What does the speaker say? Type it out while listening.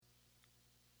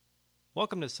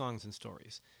Welcome to Songs and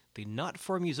Stories, the not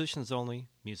for musicians only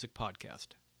music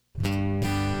podcast.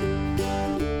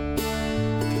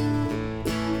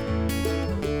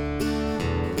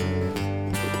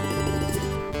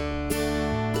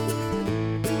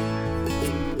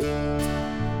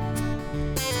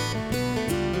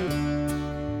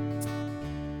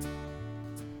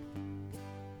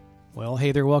 Well,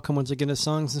 hey there, welcome once again to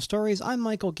Songs and Stories. I'm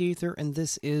Michael Gaither, and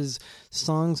this is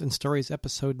Songs and Stories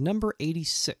episode number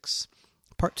 86.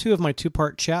 Part 2 of my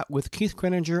two-part chat with Keith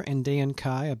Greeninger and Dayan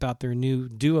Kai about their new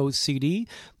duo CD,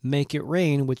 Make It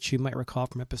Rain, which you might recall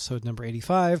from episode number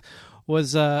 85,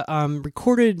 was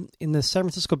recorded in the San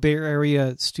Francisco Bay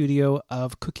Area studio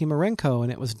of Cookie Marenko,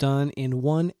 and it was done in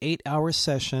one 8-hour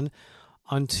session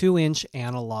on 2-inch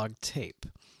analog tape.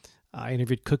 I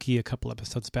interviewed Cookie a couple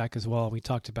episodes back as well. We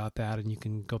talked about that, and you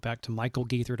can go back to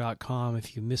michaelgaither.com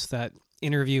if you missed that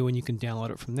interview, and you can download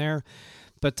it from there.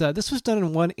 But this was done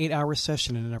in one 8-hour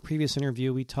session, and in our previous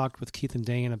interview, we talked with Keith and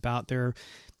Dayan about their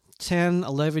 10,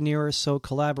 11 year or so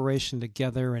collaboration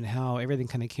together and how everything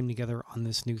kind of came together on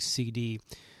this new CD,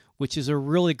 which is a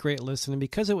really great listen. And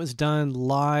because it was done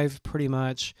live pretty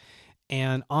much,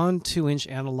 and on 2-inch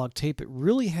analog tape, it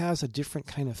really has a different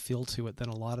kind of feel to it than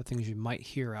a lot of things you might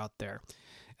hear out there.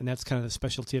 And that's kind of the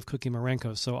specialty of Cookie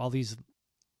Marenko. So all these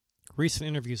recent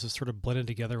interviews have sort of blended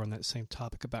together on that same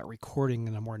topic about recording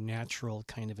in a more natural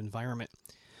kind of environment.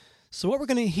 So what we're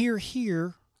going to hear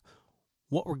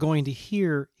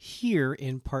here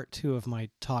in part 2 of my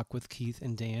talk with Keith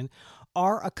and Dayan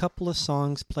are a couple of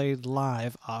songs played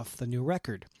live off the new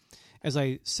record. As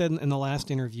I said in the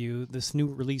last interview, this new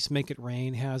release, Make It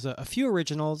Rain, has a few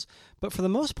originals, but for the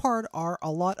most part are a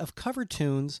lot of cover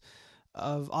tunes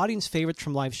of audience favorites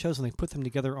from live shows, and they put them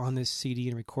together on this CD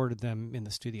and recorded them in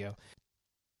the studio.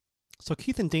 So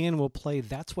Keith and Dayan will play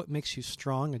That's What Makes You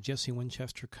Strong, a Jesse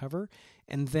Winchester cover,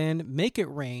 and then Make It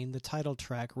Rain, the title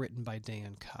track written by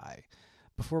Dayan Kai.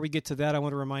 Before we get to that, I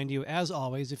want to remind you, as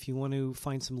always, if you want to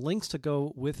find some links to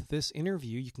go with this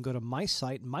interview, you can go to my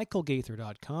site,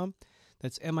 michaelgaither.com.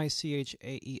 That's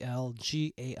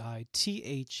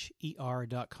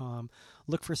michaelgaither.com.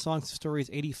 Look for Songs and Stories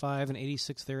 85 and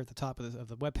 86 there at the top of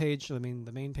the webpage,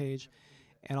 the main page.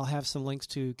 And I'll have some links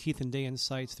to Keith and Dayan's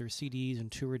sites, their CDs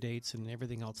and tour dates and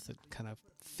everything else that kind of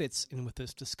fits in with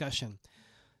this discussion.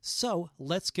 So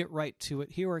let's get right to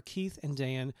it. Here are Keith and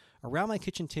Dayan around my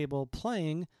kitchen table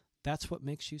playing That's What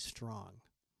Makes You Strong.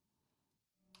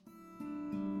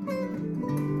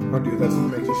 Want to do That's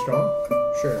What Makes You Strong?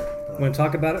 Sure. Want to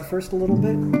talk about it first a little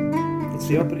bit? It's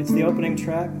the opening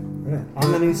track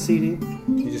on the new CD.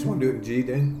 You just want to do it in G,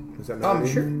 Dan? Is that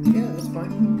melody? Sure. Yeah, that's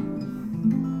fine.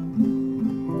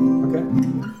 Okay.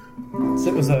 So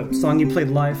it was a song you played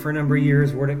live for a number of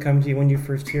years. Where'd it come to you when you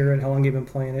first hear it? How long have you been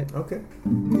playing it? Okay.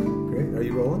 Great. Are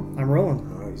you rolling? I'm rolling.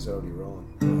 Oh, he's already rolling.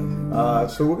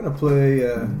 So we're gonna play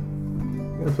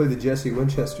the Jesse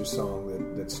Winchester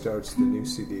song that starts the new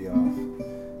CD off,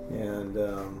 and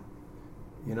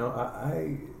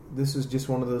I this is just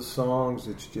one of those songs.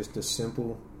 It's just a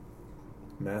simple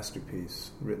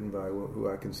masterpiece written by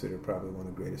who I consider probably one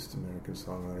of the greatest American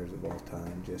songwriters of all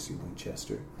time, Jesse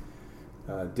Winchester.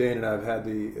 Dan and I have had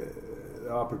the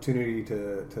opportunity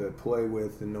to play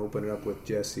with and open it up with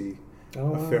Jesse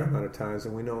a fair amount of times,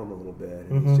 and we know him a little bit,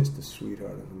 and he's just a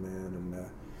sweetheart of a man. And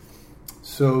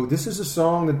so this is a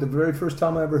song that the very first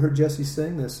time I ever heard Jesse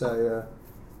sing this, I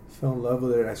fell in love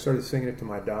with it, and I started singing it to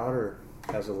my daughter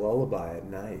as a lullaby at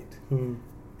night.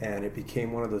 And it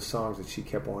became one of those songs that she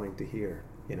kept wanting to hear.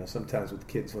 You know, sometimes with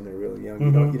kids when they're really young,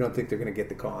 you don't think they're going to get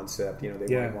the concept. You know,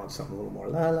 they might want something a little more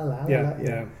la la la la.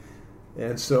 Yeah.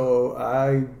 And so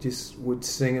I just would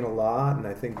sing it a lot, and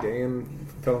I think Dayan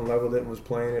fell in love with it and was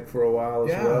playing it for a while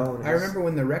as well. And I remember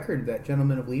when that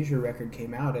Gentleman of Leisure record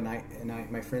came out, and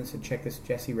my friend said, check this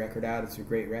Jesse record out, it's a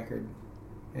great record.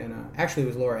 And actually it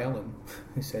was Laura Ellen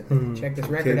who said, check this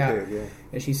record out. Yeah.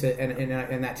 And she said,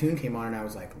 and that tune came on, and I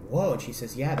was like, whoa. And she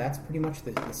says, yeah, that's pretty much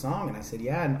the song. And I said,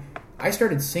 yeah. And I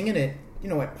started singing it,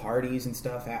 at parties and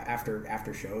stuff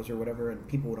after shows or whatever, and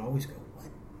people would always go,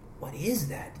 what is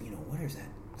that? What is that?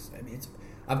 I mean,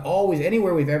 I've always,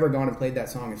 anywhere we've ever gone and played that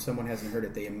song, if someone hasn't heard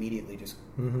it, they immediately just,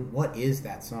 what is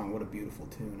that song? What a beautiful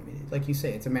tune. I mean, like you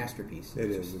say, it's a masterpiece.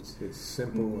 It's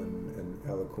simple and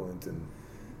eloquent, and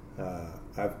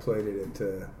I've played it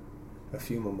at a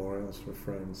few memorials for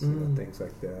friends, things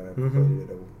like that. I've played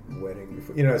it at a wedding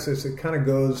before. So it kind of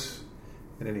goes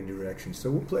in any direction.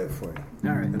 So we'll play it for you.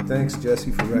 All right. And thanks,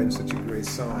 Jesse, for writing such a great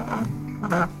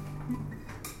song.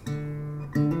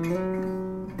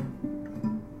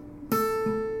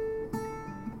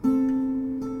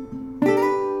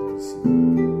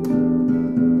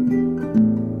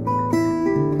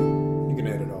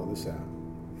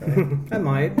 I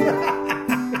might.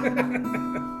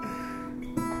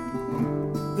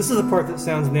 This is the part that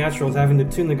sounds natural, is having to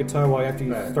tune the guitar while after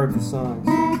you start the song.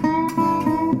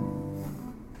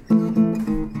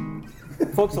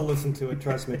 Folks will listen to it,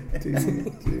 trust me.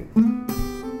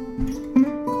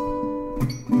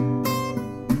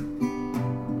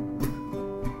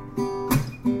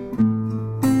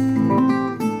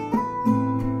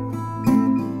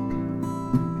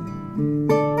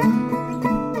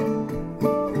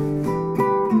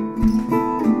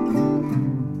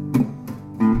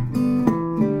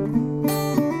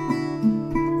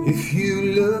 If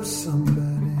you love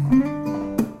somebody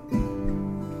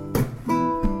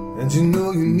and you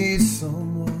know you need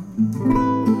someone,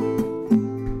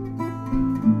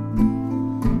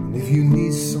 and if you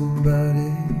need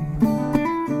somebody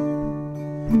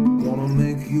gonna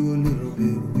make you a little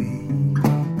bit weak,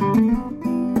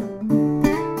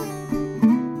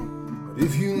 but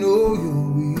if you know you're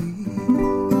weak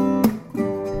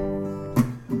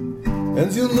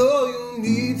and you know you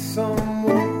need someone,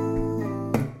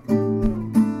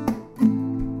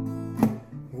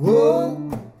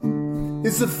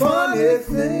 it's a funny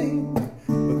thing,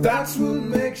 but that's what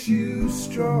makes you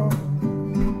strong.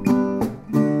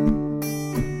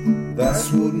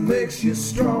 That's what makes you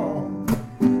strong.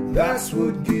 That's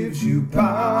what gives you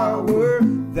power.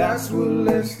 That's what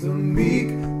lets the meek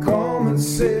come and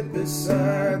sit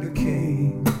beside the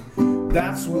king.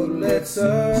 That's what lets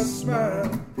us smile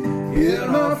in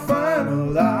our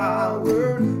final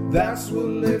hour. That's what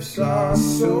lifts our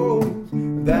souls.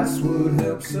 That's what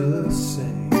helps us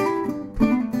sing.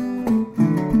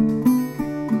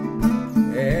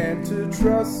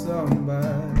 Trust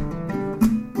somebody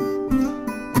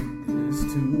is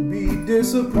to be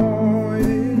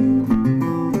disappointed.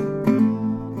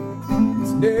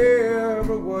 It's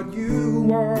never what you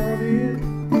wanted,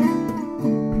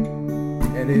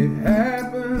 and it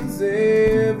happens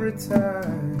every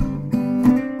time.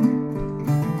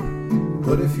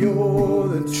 But if you're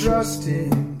the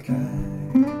trusting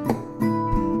kind,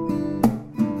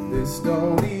 this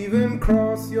don't even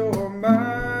cross your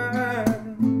mind.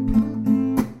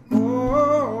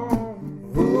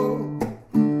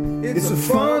 It's a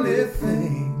funny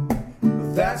thing,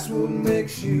 but that's what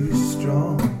makes you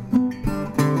strong.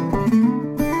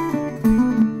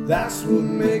 That's what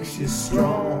makes you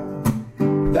strong.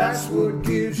 That's what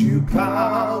gives you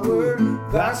power.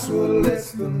 That's what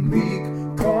lets the meek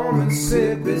come and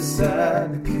sit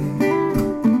beside the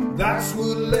king. That's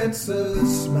what lets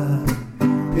us smile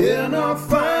in our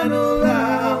final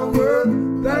hour.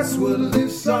 That's what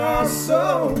lifts our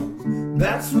soul.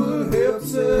 That's what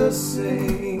helps us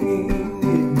sing.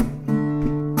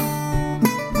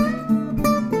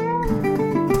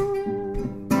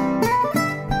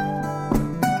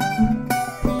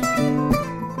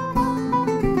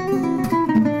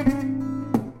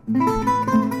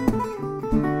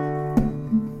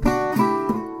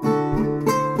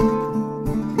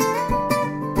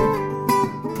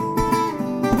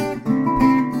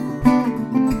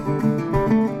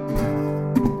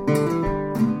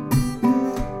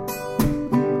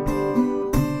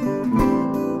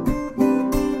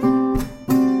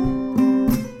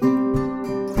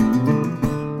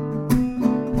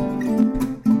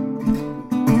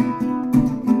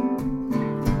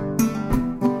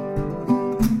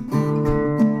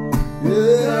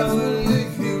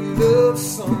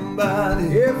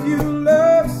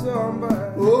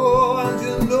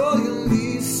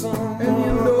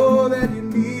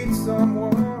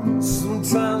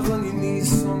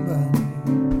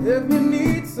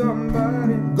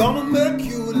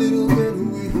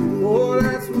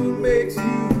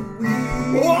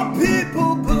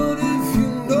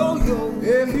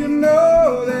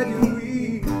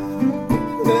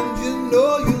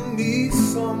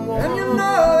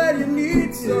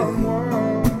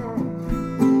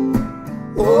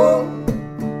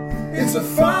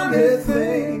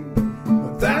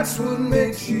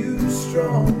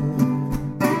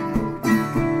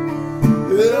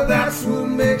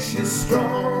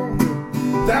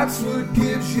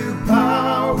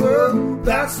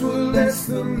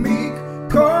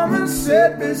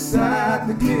 Beside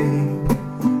the king,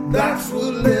 that's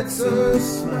what lets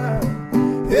us smile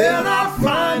in our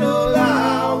final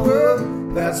hour.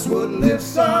 That's what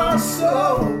lifts our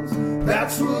souls.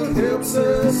 That's what helps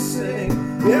us sing.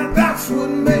 Yeah, that's what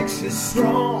makes you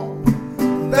strong.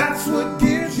 That's what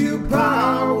gives you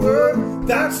power.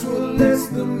 That's what lets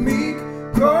the meek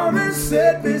come and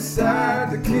sit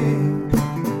beside the king.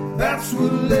 That's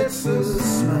what lets us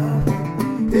smile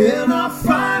in our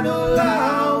final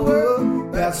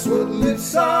hour. That's what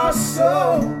lifts our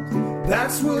soul.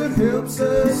 That's what helps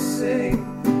us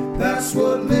sing. That's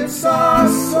what lifts our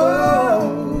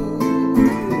soul.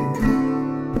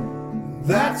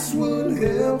 That's what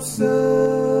helps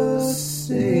us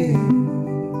sing.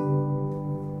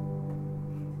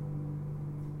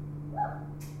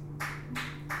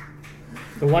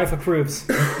 The wife approves.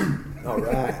 All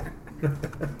right.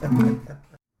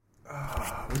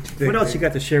 What else you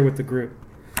got to share with the group?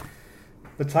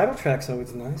 The title track's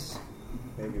always nice.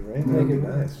 Make it rain. Make it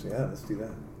nice. Yeah, let's do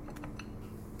that.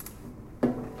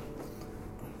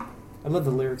 I love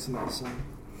the lyrics in that song.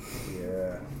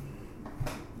 Yeah.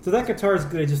 So that guitar is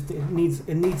good. It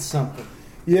needs something.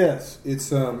 Yes,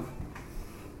 it's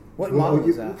What model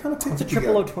is that? What kind of pickup? It's a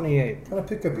 0028. What kind of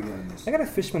pickup you got in this? I got a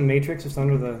Fishman Matrix just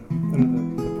under the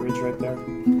bridge right there.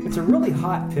 It's a really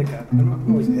hot pickup. I'm not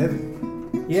really It's heavy.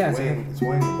 Yeah, It's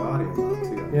weighing the body a lot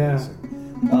too. I'm Yeah. guessing.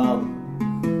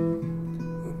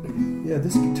 Yeah,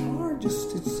 this guitar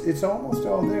it's almost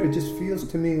all there. It just feels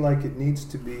to me like it needs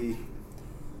to be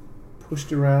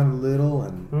pushed around a little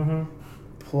and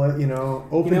play.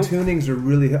 Open tunings are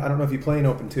really. I don't know if you play in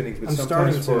open tunings, but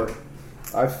sometimes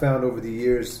I've found over the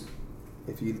years,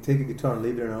 if you take a guitar and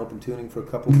leave it in an open tuning for a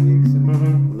couple of weeks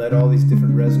and let all these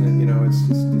different resonant, it's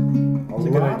just a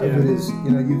lot of it is.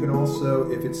 You can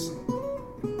also if it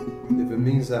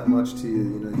means that much to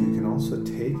you, you can also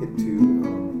take it to.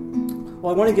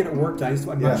 Well, I want to get it worked out.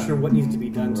 I'm not sure what needs to be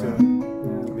done to it. Yeah.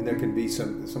 I mean, there can be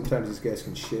sometimes these guys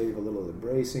can shave a little of the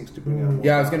bracings to bring out.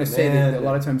 Yeah, I was going to say that a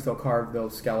lot of times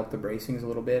they'll scallop the bracings a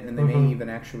little bit, and they may even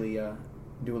actually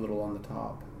do a little on the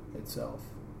top itself.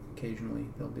 Occasionally,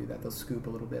 they'll do that. They'll scoop a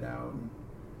little bit out.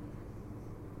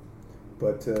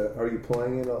 But are you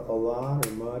playing it a lot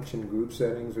or much in group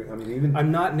settings?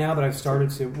 I'm not now, but I've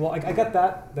started to. Well, I got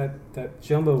that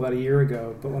jumbo about a year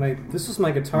ago, but this was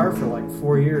my guitar for like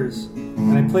 4 years,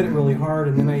 and I played it really hard,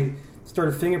 and then I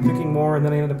started finger picking more, and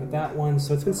then I ended up with that one.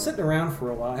 So it's been sitting around for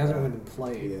a while. It hasn't really been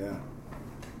played. Yeah.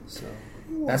 So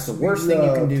that's the worst thing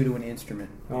you can do to an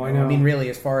instrument. Oh, I know. I mean, really,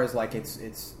 as far as like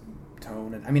its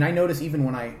tone, and I notice even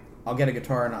when I'll get a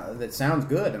guitar that sounds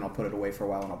good, and I'll put it away for a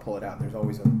while, and I'll pull it out. There's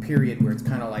always a period where it's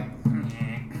kind of like,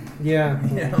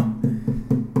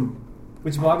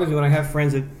 Which boggles me when I have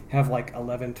friends that have like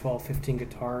 11, 12, 15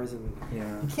 guitars, and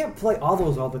you can't play all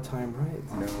those all the time, right?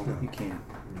 No, you can't.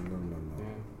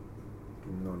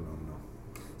 No.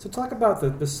 So So talk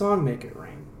about the song "Make It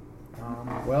Rain."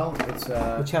 Well, it's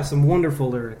which has some wonderful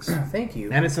lyrics. Thank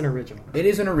you. And it's an original. It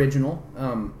is an original.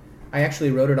 I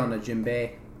actually wrote it on a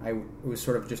djembe. It was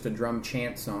sort of just a drum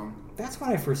chant song. That's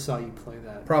when I first saw you play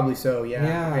that. Probably so, yeah.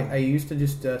 Yeah. I used to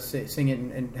just sing it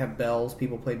and have bells.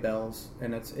 People play bells,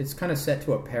 and it's kind of set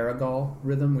to a paragal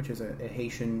rhythm, which is a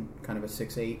Haitian kind of a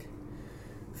 6/8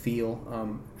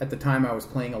 feel. At the time, I was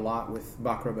playing a lot with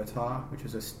Bakra Bata, which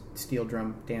is a steel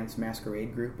drum dance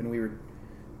masquerade group, and we were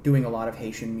doing a lot of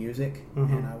Haitian music,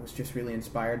 and I was just really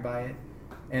inspired by it.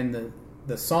 And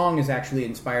the song is actually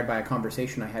inspired by a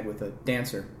conversation I had with a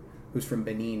dancer who's from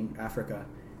Benin, Africa,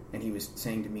 and he was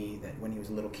saying to me that when he was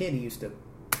a little kid, he used to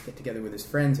get together with his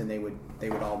friends, and they would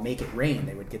all make it rain.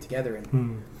 They would get together,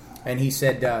 and he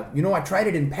said, I tried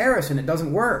it in Paris, and it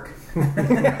doesn't work.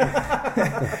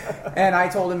 And I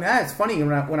told him, it's funny,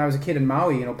 when I was a kid in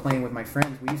Maui, playing with my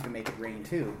friends, we used to make it rain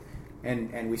too.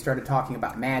 And we started talking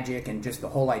about magic and just the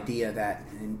whole idea that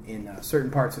in certain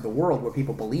parts of the world where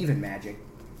people believe in magic,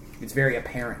 it's very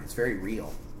apparent, it's very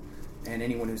real. And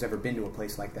anyone who's ever been to a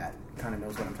place like that kind of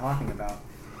knows what I'm talking about.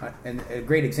 And a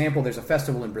great example, there's a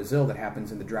festival in Brazil that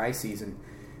happens in the dry season.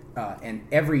 And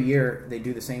every year they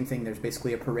do the same thing. There's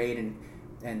basically a parade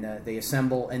and they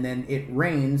assemble, and then it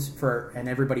rains and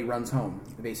everybody runs home.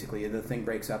 Basically, the thing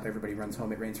breaks up, everybody runs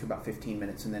home. It rains for about 15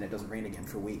 minutes, and then it doesn't rain again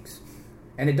for weeks.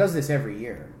 And it does this every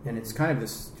year, and it's kind of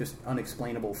this just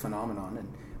unexplainable phenomenon.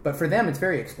 But for them, it's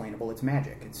very explainable. It's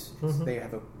magic. They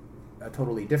have a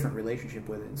totally different relationship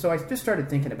with it. And so I just started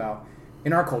thinking about,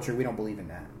 in our culture, we don't believe in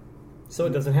that. So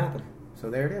it doesn't happen.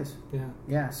 So there it is. Yeah.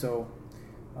 Yeah, so...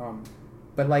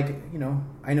 but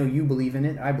I know you believe in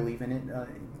it. I believe in it. A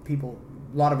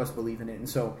lot of us believe in it. And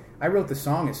so I wrote the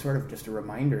song as sort of just a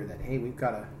reminder that, hey, we've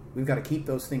got to keep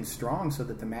those things strong so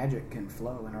that the magic can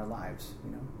flow in our lives,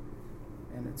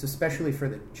 And it's especially for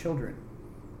the children,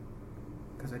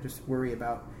 because I just worry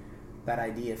about that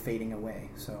idea fading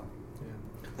away. So,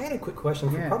 I had a quick question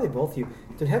for probably both of you.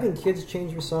 Did having kids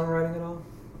change your songwriting at all?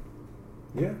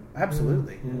 Yeah,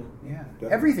 absolutely. Yeah.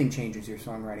 Everything changes your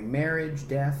songwriting: marriage,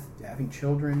 death, having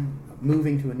children,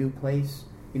 moving to a new place,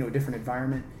 a different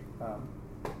environment.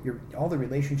 All the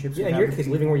relationships. Yeah, your kids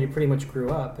living where you pretty much grew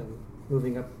up, and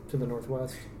moving up to the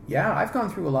Northwest? Yeah, I've gone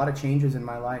through a lot of changes in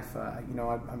my life.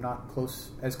 I'm not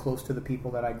as close to the people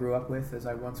that I grew up with as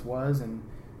I once was, and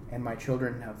my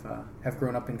children have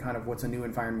grown up in kind of what's a new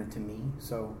environment to me.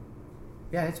 So,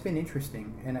 yeah, it's been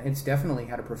interesting, and it's definitely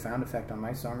had a profound effect on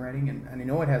my songwriting, and I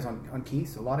know it has on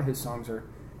Keith. A lot of his songs are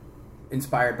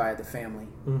inspired by the family,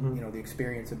 the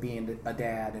experience of being a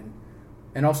dad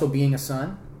and also being a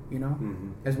son.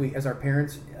 As our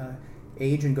parents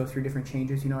age and go through different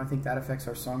changes, I think that affects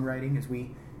our songwriting as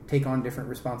we take on different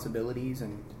responsibilities.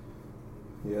 And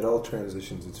yeah, it all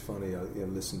transitions. It's funny. I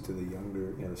listen to the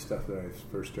younger, the stuff that I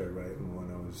first started writing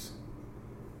when I was,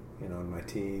 in my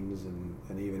teens and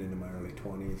even into my early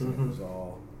 20s. And it was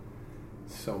all,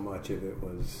 so much of it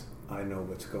was, I know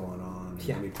what's going on. And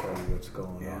let me tell you what's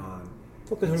going on.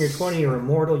 Because when you're 20, you're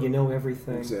immortal. You know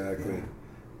everything. Exactly. Yeah.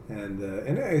 And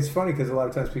it's funny because a lot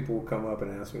of times people will come up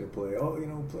and ask me to play.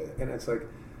 Play. And it's like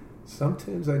some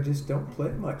tunes I just don't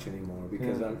play much anymore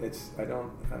because I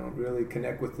don't really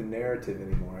connect with the narrative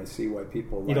anymore. I see why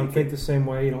people. You don't think the same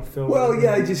way. You don't feel. Well,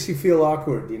 you feel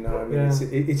awkward. I mean,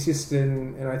 it's just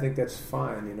and I think that's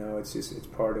fine. It's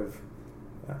part of.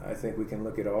 I think we can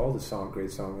look at all the great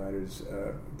songwriters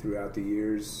throughout the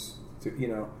years.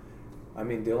 I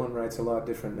mean, Dylan writes a lot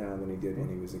different now than he did when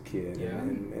he was a kid. Yeah.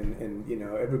 And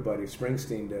everybody,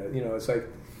 Springsteen does. It's like,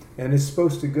 and it's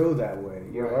supposed to go that way.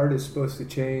 Your art is supposed to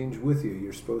change with you.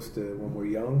 You're supposed to, when we're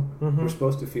young, we're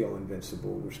supposed to feel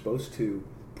invincible. We're supposed to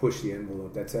push the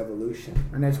envelope. That's evolution.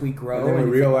 And as we grow, and then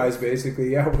we realize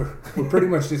basically, we're pretty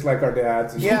much just like our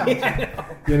dads. And,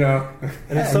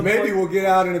 and maybe we'll get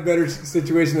out in a better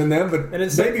situation than them, but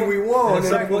maybe we won't.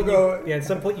 At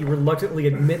some point, you reluctantly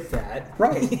admit that.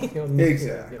 Right.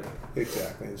 Exactly.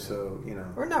 Exactly. So,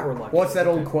 or not reluctant. What's that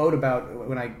old quote about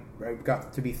when I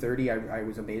got to be 30, I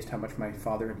was amazed how much my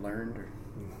father had learned?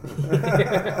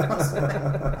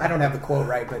 I don't have the quote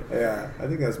right, but... Yeah, I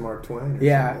think that's Mark Twain.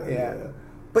 Yeah.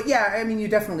 But yeah, I mean, you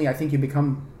definitely, I think you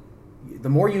become, the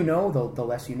more you know, the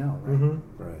less you know, right?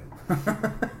 Right.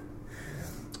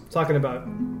 Talking about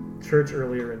church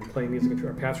earlier and playing music into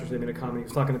our pastors' name in a comedy, he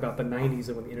was talking about the 90s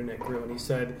and when the internet grew, and he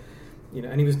said,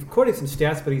 and he was quoting some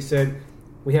stats, but he said,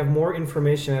 we have more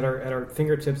information at our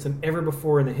fingertips than ever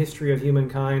before in the history of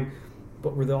humankind,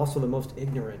 but we're also the most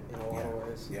ignorant in a lot of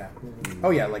ways. Yeah. Mm-hmm.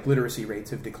 Oh, yeah, like literacy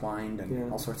rates have declined and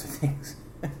all sorts of things.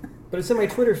 But it's in my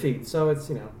Twitter feed, so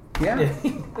it's, Yeah,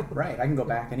 right. I can go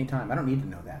back anytime. I don't need to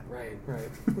know that. Right.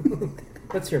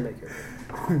 Let's hear Make Your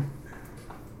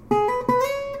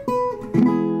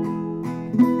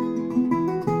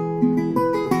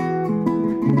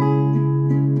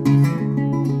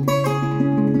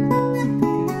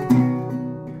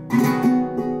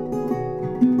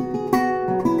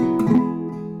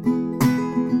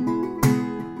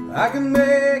I can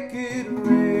make it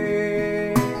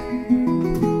rain.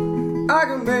 I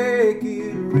can make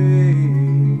it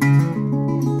rain.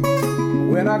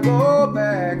 When I go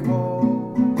back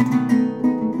home,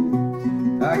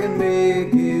 I can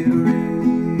make it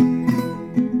rain.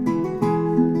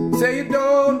 Say you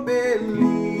don't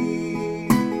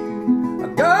believe, I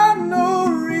got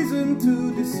no reason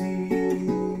to deceive.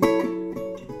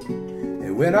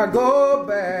 And when I go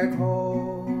back home,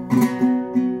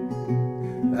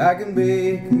 I can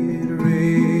make it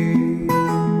rain.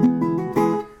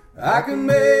 I can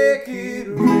make it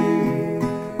rain.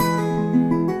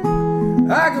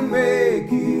 I can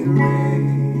make it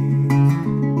rain.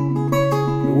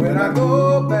 When I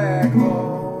go back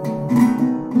home,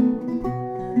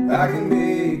 I can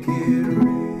make it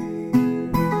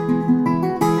rain.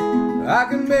 I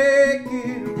can make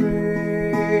it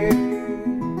rain.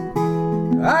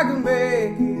 I can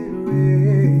make it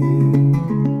rain.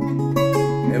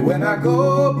 And when I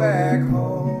go back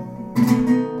home,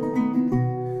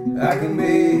 I can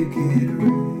make it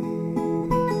rain.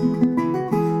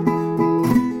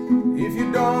 If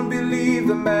you don't believe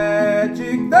the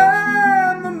magic,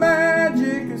 then the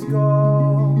magic is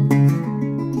gone.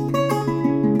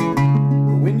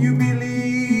 But when you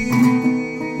believe,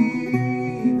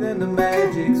 then the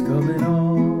magic's coming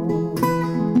on.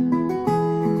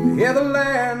 Yeah, the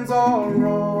land's all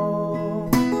wrong,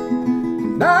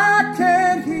 and I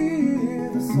can't hear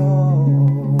the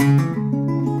song.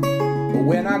 But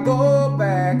when I go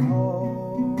back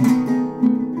home,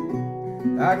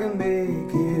 I can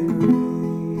make it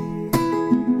rain.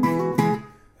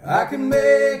 I can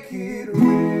make it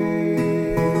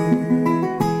rain.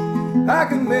 I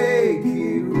can make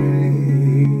it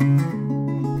rain.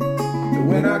 But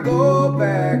when I go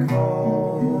back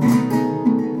home,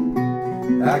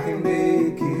 I can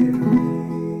make it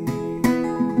rain.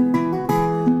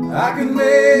 I can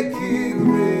make it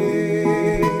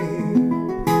rain.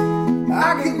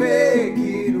 I can make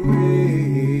it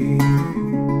rain.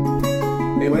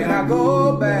 And when I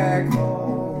go back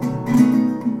home,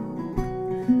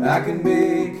 I can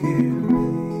make it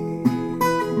rain.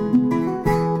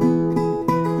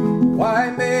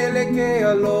 Why me le que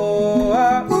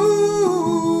aloha,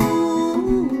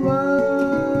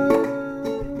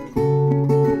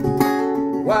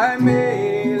 why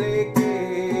me le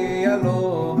que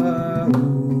aloha,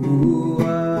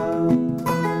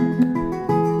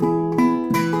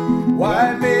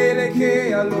 why me le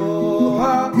que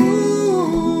aloha,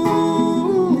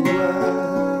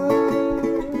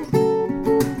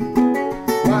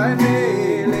 why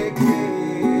me le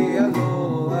que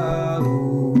aloha,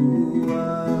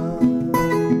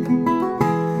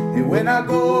 and when I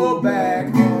go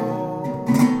back home,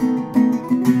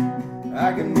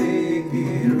 I can make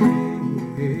it rain.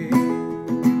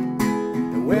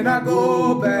 And when I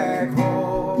go back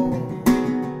home,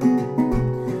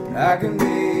 I can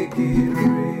make it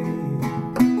rain.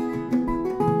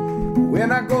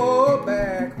 When I go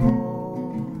back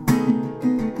home,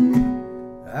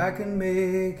 I can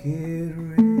make it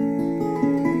rain.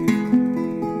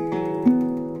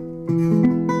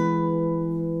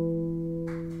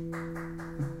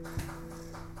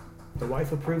 The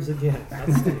wife approves again.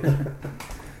 That's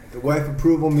The wife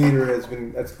approval meter has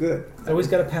been, that's good. always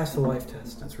got to pass the wife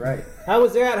test. That's right. How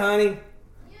was that, honey?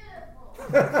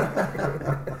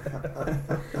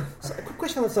 So, a quick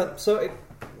question on this. So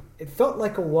it felt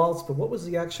like a waltz, but what was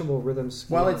the actual rhythm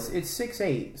scheme? Well, it's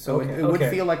 6/8, so Okay, it would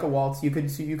feel like a waltz. You could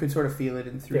sort of feel it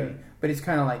in 3, Yeah. but it's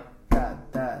kind of like da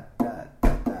da da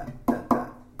da da da da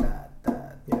da da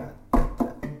da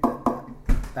da.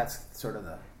 That's sort of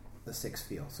the 6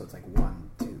 feel. So it's like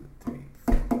 1, 2, 3,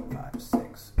 4, 5,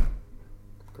 6.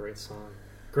 Great song.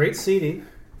 Great CD.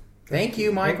 Thank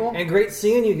you, Michael. And great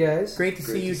seeing you guys. Great to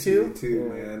see you See you too. too,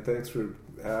 man. Thanks for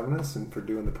having us and for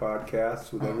doing the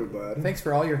podcast with everybody. Thanks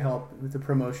for all your help with the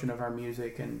promotion of our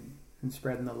music and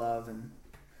spreading the love and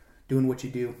doing what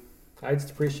you do. I just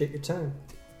appreciate your time.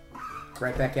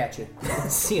 Right back at you.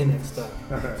 See you next time.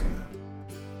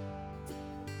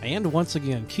 And once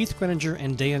again, Keith Greeninger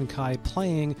and Dayan Kai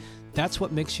playing That's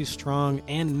What Makes You Strong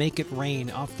and Make It Rain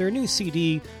off their new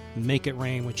CD, Make It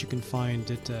Rain, which you can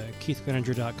find at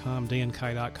keithgreeninger.com,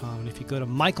 dayankai.com. And if you go to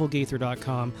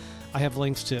michaelgaither.com, I have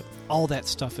links to all that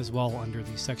stuff as well under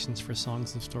the sections for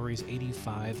Songs and Stories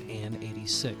 85 and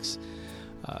 86.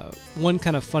 One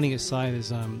kind of funny aside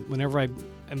is whenever I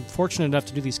am fortunate enough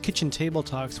to do these kitchen table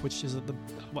talks, which is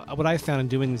what I found in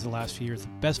doing these the last few years, the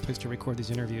best place to record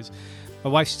these interviews. My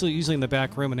wife's still usually in the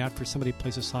back room, and after somebody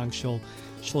plays a song, she'll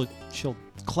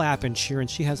clap and cheer, and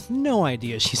she has no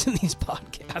idea she's in these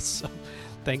podcasts. So,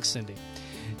 thanks, Cindy,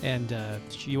 and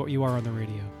you are on the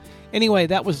radio. Anyway,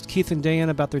 that was Keith and Dayan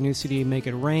about their new CD, Make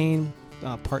It Rain.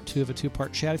 Part 2 of a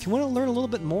 2-part chat. If you want to learn a little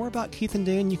bit more about Keith and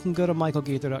Dayan, you can go to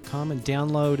michaelgaither.com and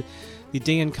download the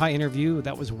Dayan Kai interview.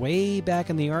 That was way back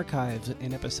in the archives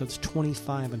in episodes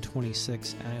 25 and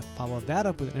 26. And I followed that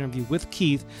up with an interview with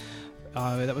Keith.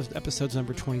 That was episodes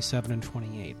number 27 and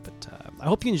 28. But I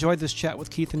hope you enjoyed this chat with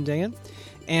Keith and Dayan.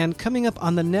 And coming up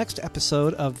on the next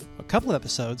episode of a couple of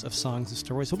episodes of Songs and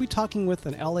Stories, we'll be talking with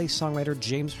an LA songwriter,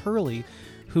 James Hurley,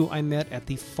 who I met at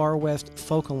the Far West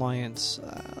Folk Alliance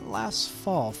last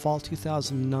fall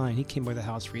 2009. He came by the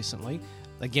house recently,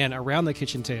 again, around the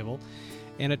kitchen table.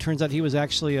 And it turns out he was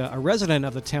actually a resident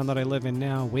of the town that I live in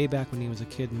now, way back when he was a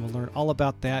kid. And we'll learn all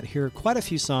about that, hear quite a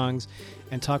few songs,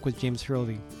 and talk with James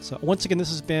Hurley. So once again, this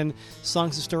has been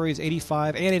Songs and Stories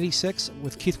 85 and 86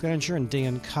 with Keith Greeninger and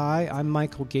Dayan Kai. I'm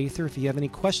Michael Gaither. If you have any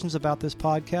questions about this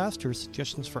podcast or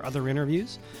suggestions for other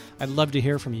interviews, I'd love to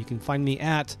hear from you. You can find me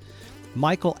at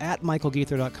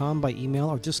michael@michaelgaither.com by email,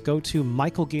 or just go to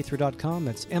michaelgaither.com.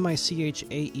 That's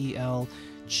michaelgaither.com.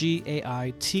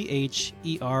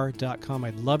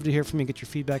 I'd love to hear from you, get your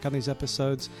feedback on these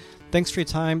episodes. Thanks for your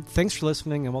time. Thanks for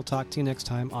listening, and we'll talk to you next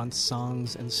time on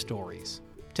Songs and Stories.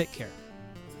 Take care.